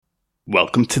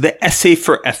Welcome to the Essay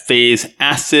for FA's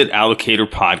Asset Allocator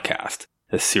podcast,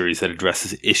 a series that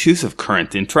addresses issues of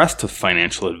current interest to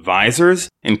financial advisors,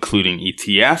 including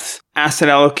ETFs, asset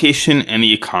allocation, and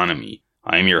the economy.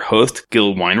 I am your host,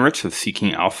 Gil Weinrich of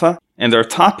Seeking Alpha, and our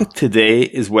topic today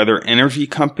is whether energy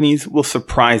companies will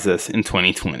surprise us in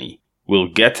 2020. We'll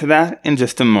get to that in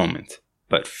just a moment.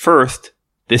 But first,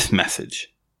 this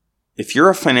message. If you're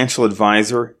a financial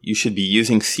advisor, you should be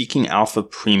using Seeking Alpha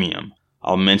Premium.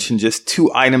 I'll mention just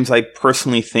two items I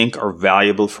personally think are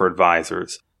valuable for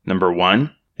advisors. Number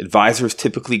one, advisors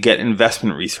typically get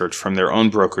investment research from their own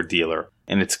broker-dealer,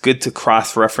 and it's good to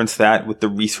cross-reference that with the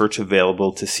research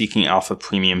available to Seeking Alpha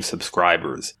Premium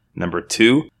subscribers. Number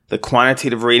two, the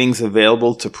quantitative ratings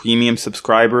available to premium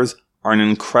subscribers are an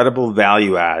incredible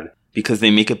value add because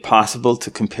they make it possible to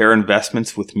compare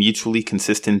investments with mutually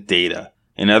consistent data.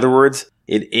 In other words,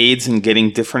 it aids in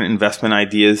getting different investment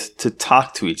ideas to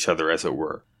talk to each other, as it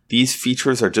were. These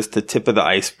features are just the tip of the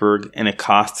iceberg, and it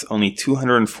costs only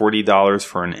 $240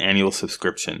 for an annual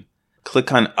subscription.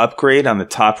 Click on Upgrade on the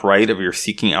top right of your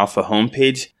Seeking Alpha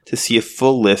homepage to see a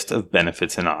full list of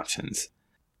benefits and options.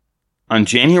 On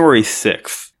January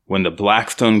 6th, when the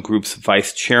Blackstone Group's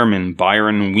vice chairman,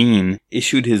 Byron Wien,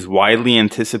 issued his widely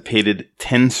anticipated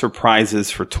 10 surprises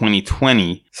for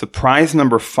 2020, surprise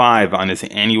number 5 on his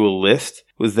annual list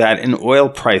was that an oil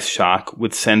price shock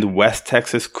would send West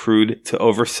Texas Crude to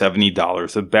over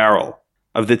 $70 a barrel.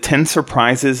 Of the 10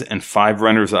 surprises and 5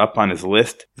 runners-up on his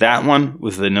list, that one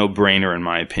was the no-brainer in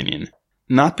my opinion.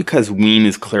 Not because Wien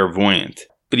is clairvoyant,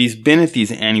 but he's been at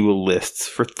these annual lists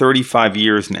for 35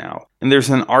 years now, and there's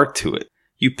an art to it.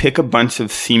 You pick a bunch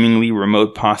of seemingly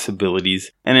remote possibilities,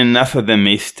 and enough of them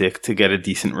may stick to get a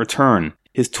decent return.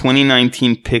 His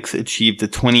 2019 picks achieved a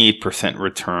 28%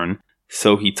 return,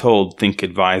 so he told Think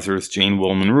Advisors' Jane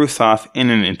Woolman-Rusoff in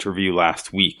an interview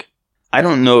last week. I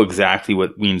don't know exactly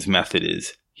what Wien's method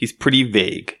is. He's pretty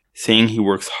vague, saying he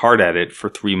works hard at it for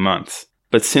 3 months.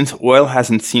 But since oil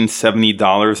hasn't seen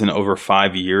 $70 in over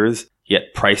 5 years,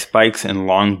 yet price spikes and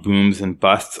long booms and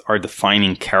busts are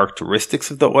defining characteristics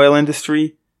of the oil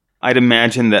industry, I'd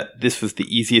imagine that this was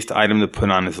the easiest item to put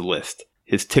on his list.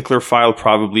 His tickler file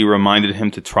probably reminded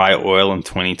him to try oil in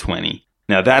 2020.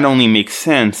 Now that only makes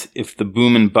sense if the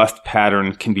boom and bust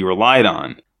pattern can be relied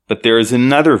on. But there is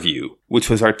another view, which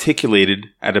was articulated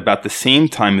at about the same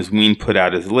time as Wien put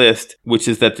out his list, which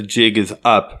is that the jig is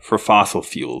up for fossil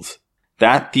fuels.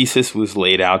 That thesis was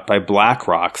laid out by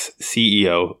BlackRock's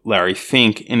CEO, Larry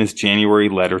Fink, in his January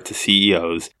letter to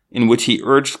CEOs, in which he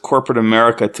urged corporate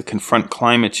America to confront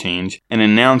climate change and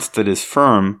announced that his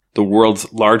firm, the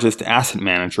world's largest asset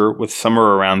manager with somewhere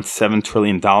around $7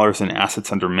 trillion in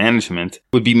assets under management,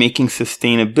 would be making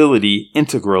sustainability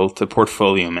integral to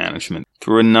portfolio management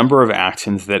through a number of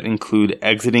actions that include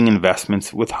exiting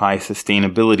investments with high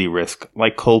sustainability risk,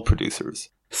 like coal producers.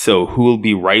 So who will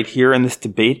be right here in this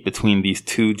debate between these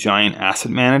two giant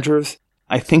asset managers?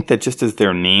 I think that just as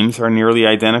their names are nearly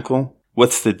identical,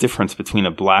 what's the difference between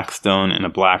a Blackstone and a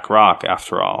BlackRock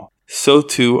after all? So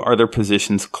too are their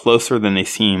positions closer than they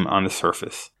seem on the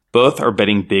surface. Both are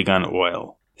betting big on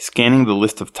oil. Scanning the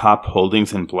list of top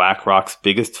holdings in BlackRock's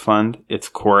biggest fund, its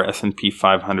core S&P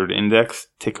 500 index,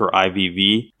 ticker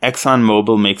IVV,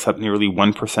 ExxonMobil makes up nearly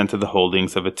 1% of the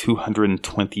holdings of a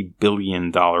 $220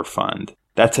 billion fund.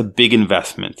 That's a big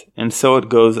investment, and so it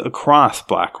goes across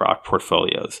BlackRock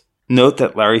portfolios. Note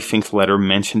that Larry Fink's letter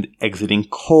mentioned exiting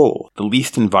coal, the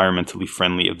least environmentally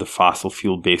friendly of the fossil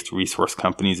fuel-based resource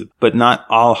companies, but not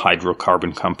all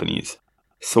hydrocarbon companies.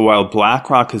 So while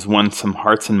BlackRock has won some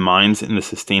hearts and minds in the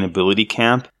sustainability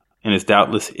camp, and is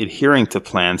doubtless adhering to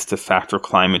plans to factor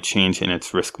climate change in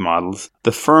its risk models,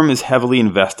 the firm is heavily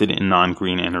invested in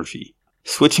non-green energy.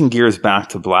 Switching gears back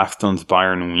to Blackstone's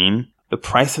Byron Wien, the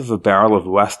price of a barrel of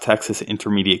West Texas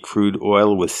Intermediate Crude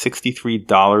oil was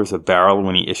 $63 a barrel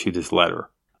when he issued his letter.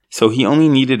 So he only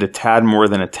needed a tad more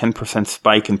than a 10%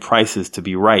 spike in prices to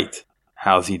be right.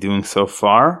 How's he doing so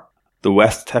far? The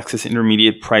West Texas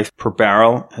Intermediate price per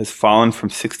barrel has fallen from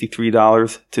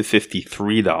 $63 to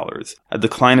 $53, a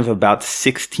decline of about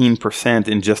 16%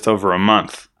 in just over a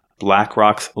month.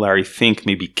 BlackRock's Larry Fink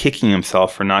may be kicking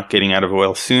himself for not getting out of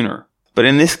oil sooner. But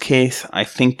in this case, I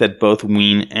think that both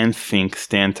Wien and Fink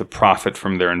stand to profit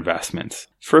from their investments.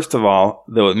 First of all,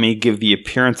 though it may give the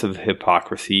appearance of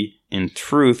hypocrisy, in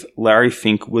truth, Larry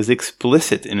Fink was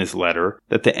explicit in his letter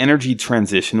that the energy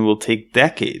transition will take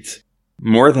decades.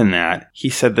 More than that, he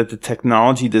said that the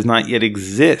technology does not yet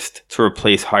exist to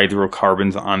replace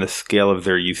hydrocarbons on the scale of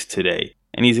their use today.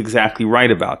 And he's exactly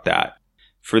right about that.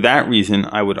 For that reason,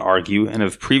 I would argue, and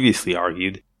have previously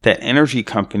argued, that energy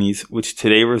companies which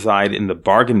today reside in the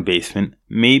bargain basement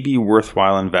may be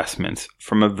worthwhile investments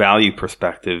from a value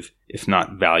perspective, if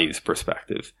not values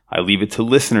perspective. I leave it to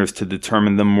listeners to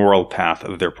determine the moral path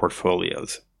of their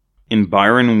portfolios. In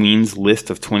Byron Wien's list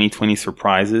of 2020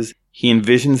 surprises, he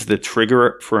envisions the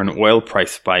trigger for an oil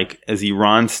price spike as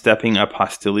Iran stepping up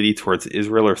hostility towards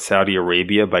Israel or Saudi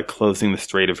Arabia by closing the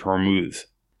Strait of Hormuz.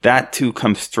 That too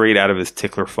comes straight out of his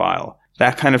tickler file.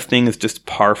 That kind of thing is just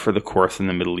par for the course in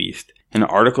the Middle East. An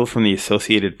article from the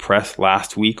Associated Press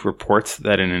last week reports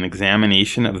that in an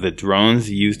examination of the drones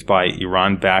used by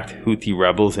Iran-backed Houthi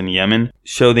rebels in Yemen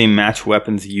show they match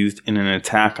weapons used in an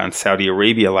attack on Saudi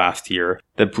Arabia last year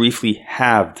that briefly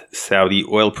halved Saudi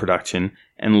oil production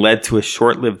and led to a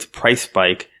short-lived price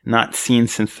spike not seen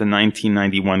since the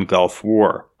 1991 Gulf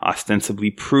War,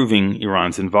 ostensibly proving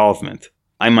Iran's involvement.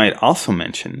 I might also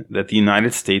mention that the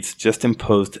United States just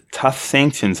imposed tough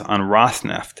sanctions on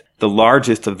Rosneft, the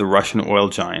largest of the Russian oil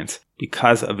giants,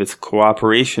 because of its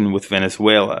cooperation with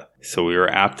Venezuela, so we are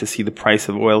apt to see the price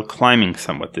of oil climbing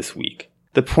somewhat this week.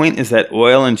 The point is that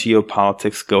oil and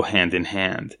geopolitics go hand in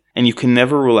hand, and you can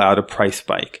never rule out a price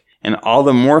spike, and all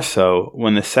the more so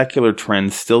when the secular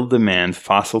trends still demand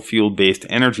fossil fuel-based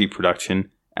energy production,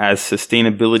 as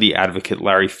sustainability advocate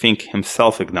Larry Fink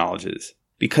himself acknowledges.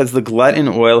 Because the glut in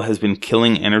oil has been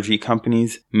killing energy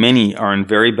companies, many are in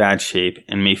very bad shape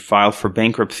and may file for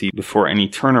bankruptcy before any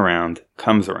turnaround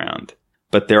comes around.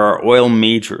 But there are oil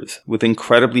majors with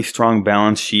incredibly strong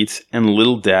balance sheets and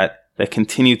little debt that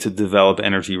continue to develop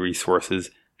energy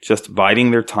resources, just biding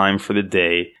their time for the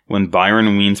day when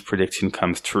Byron Wien's prediction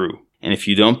comes true. And if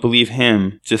you don't believe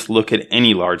him, just look at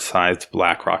any large-sized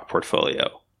BlackRock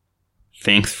portfolio.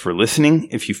 Thanks for listening.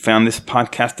 If you found this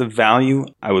podcast of value,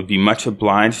 I would be much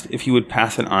obliged if you would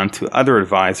pass it on to other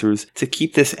advisors to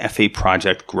keep this FA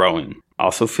project growing.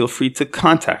 Also, feel free to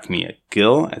contact me at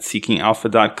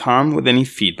gil@seekingalpha.com with any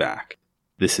feedback.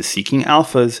 This is Seeking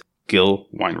Alpha's Gil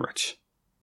Weinrich.